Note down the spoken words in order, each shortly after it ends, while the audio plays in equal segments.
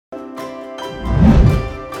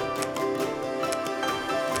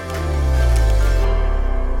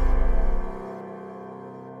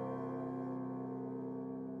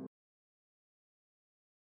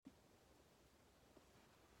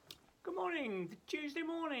morning, Tuesday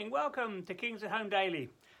morning. Welcome to Kings at Home Daily.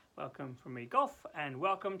 Welcome from me, Goff, and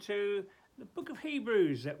welcome to the book of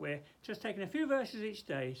Hebrews that we're just taking a few verses each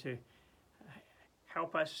day to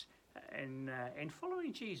help us in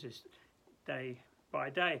following Jesus day by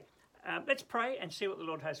day. Let's pray and see what the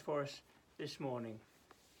Lord has for us this morning.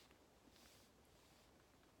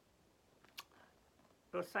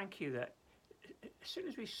 Lord, thank you that as soon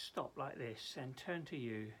as we stop like this and turn to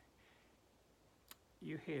you,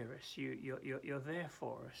 you hear us. You're there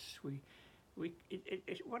for us. What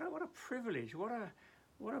a privilege. What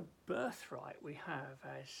a birthright we have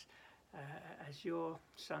as your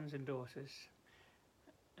sons and daughters.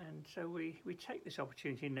 And so we take this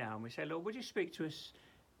opportunity now and we say, Lord, would you speak to us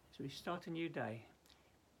as we start a new day?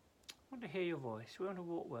 I want to hear your voice. We want to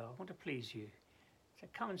walk well. I want to please you. So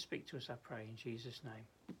come and speak to us, I pray, in Jesus' name.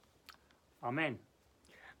 Amen.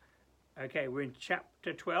 Okay, we're in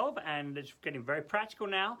chapter 12 and it's getting very practical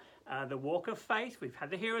now. The walk of faith. We've had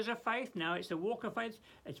the heroes of faith. Now it's the walk of faith.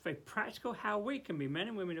 It's very practical how we can be men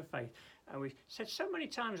and women of faith. And we've said so many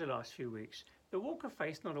times the last few weeks, the walk of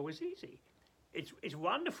faith is not always easy. It's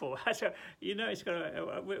wonderful. It's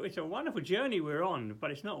a wonderful journey we're on,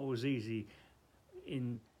 but it's not always easy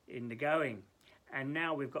in the going. And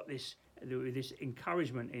now we've got this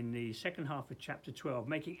encouragement in the second half of chapter 12,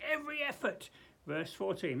 making every effort. Verse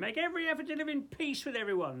 14, make every effort to live in peace with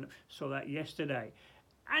everyone. Saw that yesterday.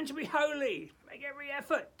 And to be holy. Make every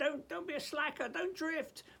effort. Don't be a slacker. Don't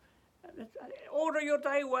drift. Order your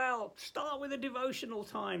day well. Start with a devotional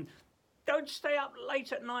time. Don't stay up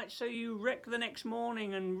late at night so you wreck the next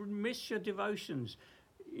morning and miss your devotions.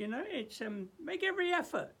 You know, it's make every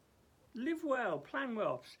effort. Live well. Plan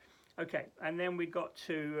well. Okay, and then we got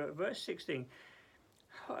to verse 16.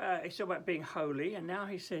 It's about being holy. And now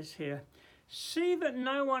he says here, see that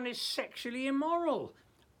no one is sexually immoral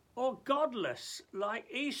or godless like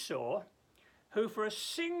Esau, who for a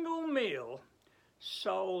single meal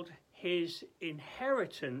sold his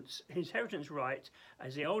inheritance right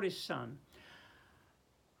as the oldest son.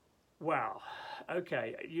 Wow.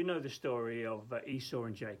 Okay, you know the story of Esau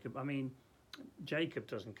and Jacob. I mean, Jacob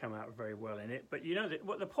doesn't come out very well in it, but you know that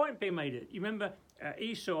what the point being made. You remember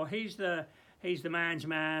Esau? He's the man's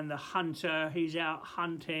man, the hunter. He's out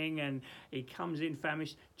hunting and he comes in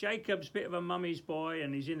famished. Jacob's a bit of a mummy's boy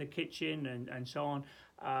and he's in the kitchen and so on.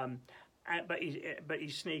 But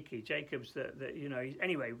he's sneaky. Jacob's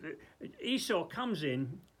anyway. Esau comes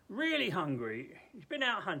in really hungry. He's been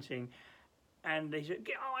out hunting, and he said,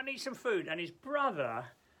 "Oh, I need some food." And his brother,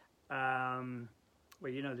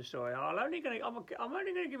 well, you know the story. I'm only going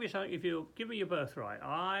to give you something if you give me your birthright.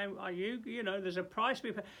 There's a price to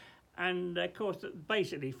be paid. And of course,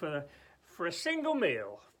 basically for a single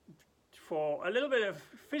meal, for a little bit of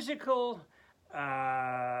physical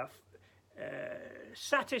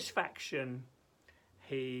satisfaction,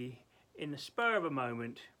 in the spur of a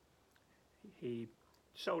moment, he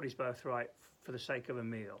sold his birthright for the sake of a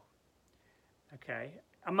meal. Okay,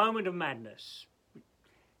 a moment of madness.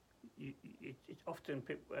 It's often,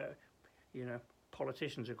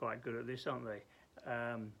 politicians are quite good at this, aren't they?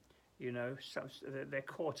 They're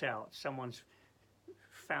caught out. Someone's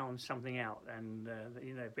found something out, and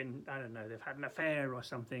they've had an affair or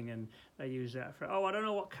something, and they use that for, I don't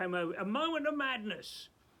know what came over, a moment of madness.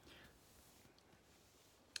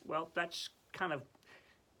 Well, that's kind of,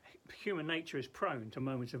 human nature is prone to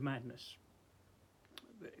moments of madness.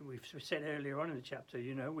 We've said earlier on in the chapter,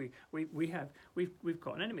 we've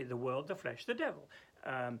got an enemy, the world, the flesh, the devil,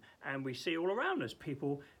 and we see all around us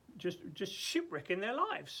people just shipwrecking their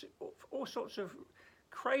lives, all sorts of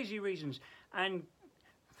crazy reasons. And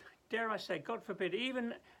dare I say, God forbid,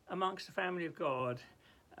 even amongst the family of God,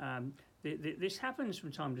 this happens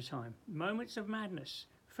from time to time. Moments of madness,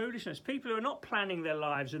 foolishness. People who are not planning their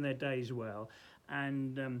lives and their days well,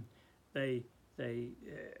 and a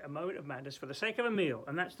moment of madness for the sake of a meal.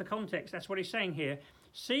 And that's the context. That's what he's saying here.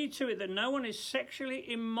 See to it that no one is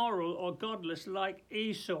sexually immoral or godless like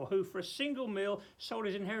Esau, who for a single meal sold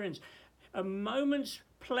his inheritance. A moment's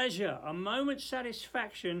pleasure, a moment's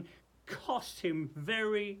satisfaction cost him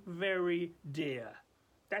very, very dear.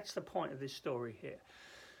 That's the point of this story here.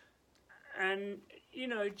 And,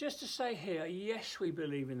 just to say here, yes, we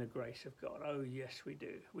believe in the grace of God. Oh, yes, we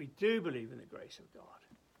do. We do believe in the grace of God.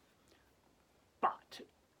 But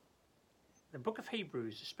the book of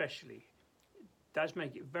Hebrews especially does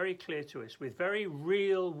make it very clear to us with very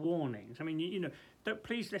real warnings. I mean,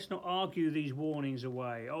 please let's not argue these warnings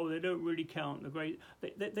away. Oh, they don't really count.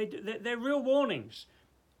 They're real warnings,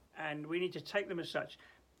 and we need to take them as such.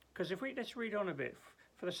 Because let's read on a bit.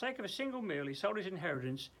 For the sake of a single meal, he sold his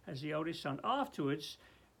inheritance as the oldest son. Afterwards,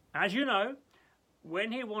 as you know,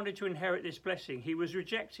 when he wanted to inherit this blessing, he was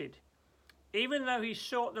rejected. Even though he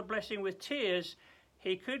sought the blessing with tears,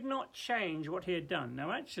 he could not change what he had done.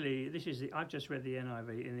 Now, actually, I've just read the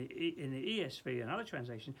NIV. In the ESV and other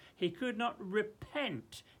translations, he could not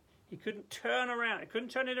repent. He couldn't turn around. He couldn't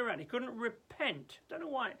turn it around. He couldn't repent. Don't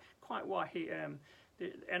know quite why the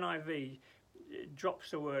NIV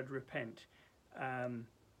drops the word repent.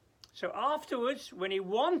 So afterwards, when he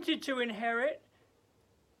wanted to inherit,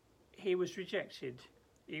 he was rejected.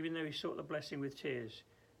 Even though he sought the blessing with tears,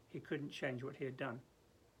 he couldn't change what he had done.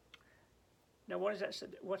 Now, what's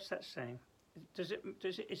that saying? Is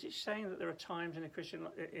it saying that there are times in the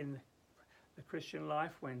Christian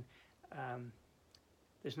life when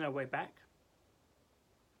there's no way back?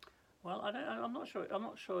 Well, I'm not sure. I'm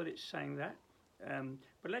not sure that it's saying that.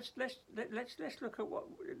 But let's look at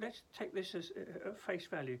let's take this as at face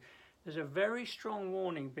value. There's a very strong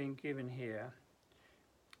warning being given here.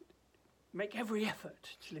 Make every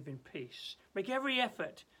effort to live in peace. Make every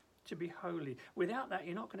effort to be holy. Without that,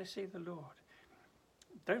 you're not going to see the Lord.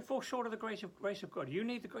 Don't fall short of the grace of God. You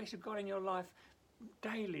need the grace of God in your life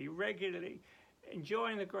daily, regularly,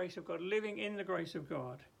 enjoying the grace of God, living in the grace of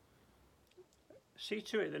God. See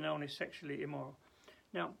to it that no one is sexually immoral.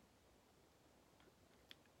 Now,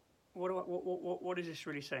 what is this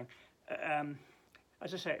really saying?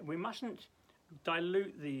 As I say, we mustn't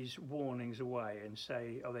dilute these warnings away and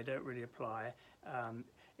say, oh, they don't really apply.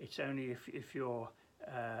 It's only if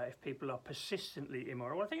people are persistently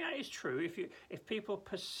immoral. Well, I think that is true. If people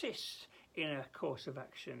persist in a course of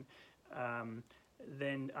action,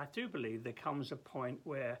 then I do believe there comes a point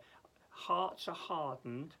where hearts are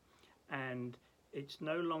hardened and it's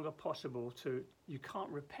no longer possible you can't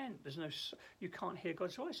repent. You can't hear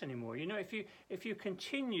God's voice anymore. You know, if you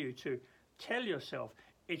continue to tell yourself,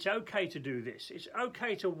 it's okay to do this, it's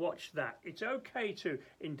okay to watch that, it's okay to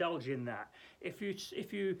indulge in that. If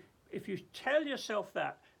you tell yourself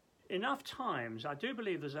that enough times, I do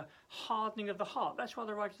believe there's a hardening of the heart. That's why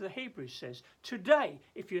the writer of the Hebrews says, today,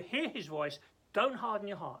 if you hear his voice, don't harden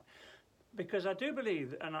your heart. Because I do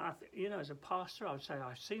believe, and as a pastor, I would say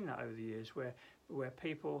I've seen that over the years, where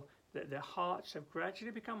people, that their hearts have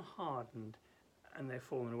gradually become hardened and they're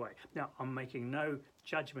fallen away. Now, I'm making no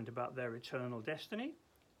judgment about their eternal destiny.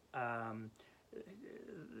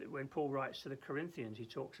 When Paul writes to the Corinthians, he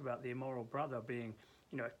talks about the immoral brother being,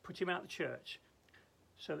 put him out of the church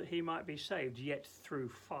so that he might be saved, yet through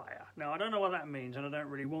fire. Now, I don't know what that means, and I don't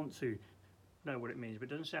really want to know what it means, but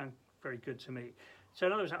it doesn't sound very good to me. So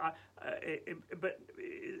in other words, but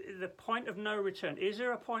the point of no return, is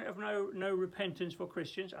there a point of no repentance for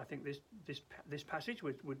Christians? I think this passage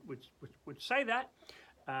would say that,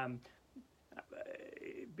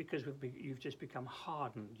 because you've just become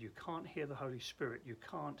hardened. You can't hear the Holy Spirit. You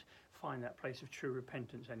can't find that place of true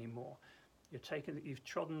repentance anymore. You've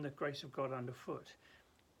trodden the grace of God underfoot.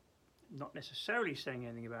 Not necessarily saying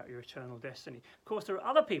anything about your eternal destiny. Of course, there are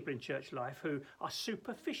other people in church life who are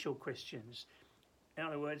superficial Christians. In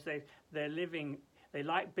other words, they're living. They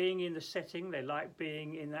like being in the setting. They like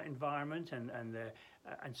being in that environment, and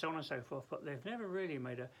so on and so forth. But they've never really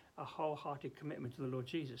made a wholehearted commitment to the Lord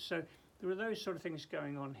Jesus. So there are those sort of things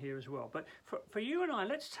going on here as well. But for you and I,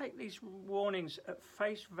 let's take these warnings at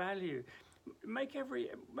face value. Make every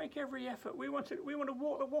effort. We want to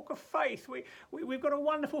walk the walk of faith. We've got a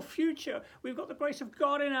wonderful future. We've got the grace of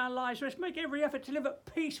God in our lives. Let's make every effort to live at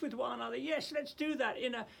peace with one another. Yes, let's do that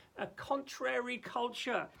in a contrary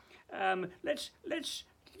culture. Let's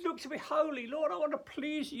look to be holy. Lord, I want to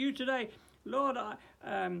please you today. Lord,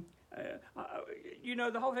 the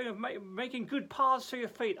whole thing of making good paths to your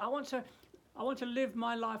feet. I want to live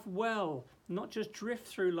my life well, not just drift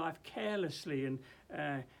through life carelessly and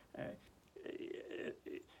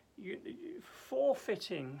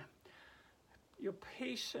forfeiting your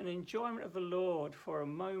peace and enjoyment of the Lord for a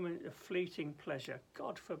moment of fleeting pleasure.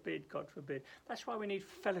 God forbid, God forbid. That's why we need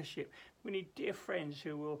fellowship. We need dear friends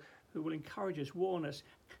who will encourage us, warn us,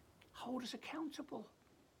 hold us accountable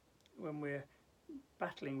when we're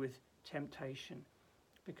battling with temptation.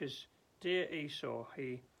 Because dear Esau,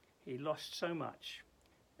 he lost so much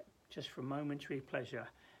just for momentary pleasure,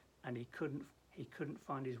 and he couldn't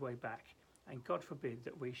find his way back. And God forbid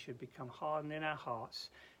that we should become hardened in our hearts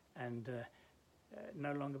and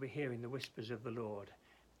no longer be hearing the whispers of the Lord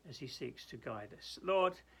as he seeks to guide us.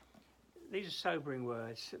 Lord, these are sobering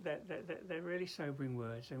words. They're really sobering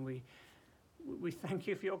words, and we thank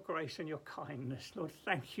you for your grace and your kindness. Lord,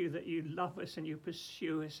 thank you that you love us and you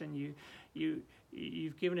pursue us, and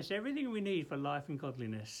you've given us everything we need for life and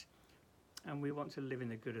godliness, and we want to live in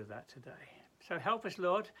the good of that today. So help us,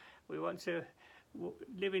 Lord. We want to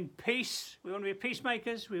live in peace. We want to be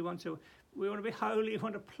peacemakers. We want to be holy. We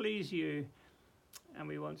want to please you. And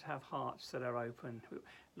we want to have hearts that are open.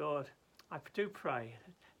 Lord, I do pray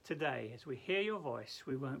today, as we hear your voice,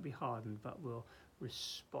 we won't be hardened, but we'll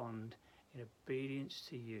respond in obedience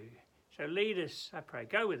to you. So lead us, I pray.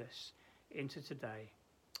 Go with us into today.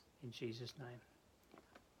 In Jesus' name.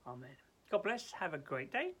 Amen. God bless. Have a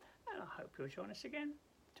great day. And I hope you'll join us again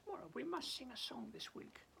tomorrow. We must sing a song this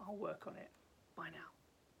week. I'll work on it. Bye now.